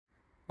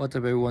What's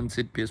up everyone,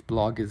 CPS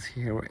blog is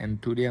here, and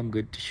today I'm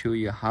going to show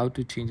you how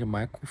to change a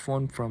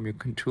microphone from your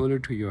controller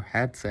to your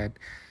headset.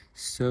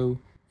 So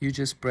you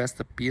just press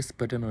the PS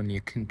button on your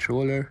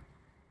controller.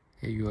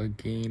 Here you are,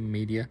 game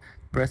media,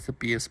 press the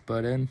PS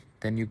button,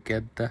 then you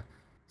get the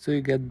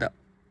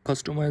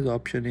customize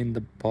option in the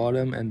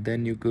bottom, and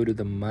then you go to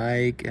the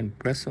mic and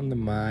press on the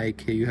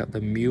mic. Here you have the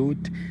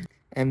mute,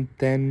 and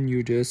then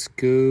you just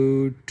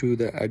go to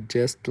the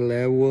adjust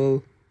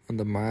level on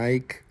the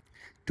mic.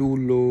 Too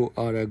low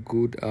or a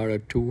good or a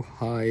too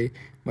high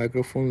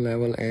microphone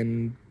level,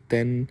 and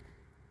then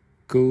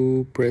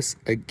go press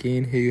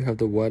again. Here you have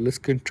the wireless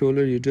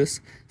controller. You just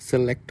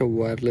select a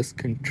wireless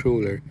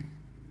controller.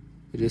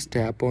 You just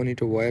tap on it,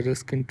 a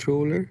wireless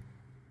controller,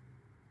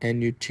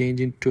 and you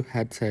change it to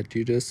headset.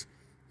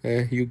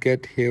 You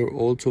get here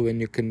also when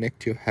you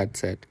connect your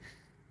headset,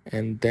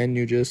 and then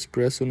you just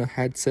press on a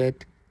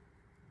headset.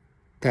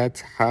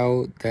 That's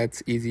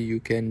easy. You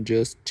can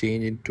just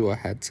change into a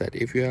headset.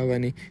 If you have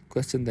any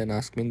question, then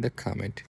ask me in the comment.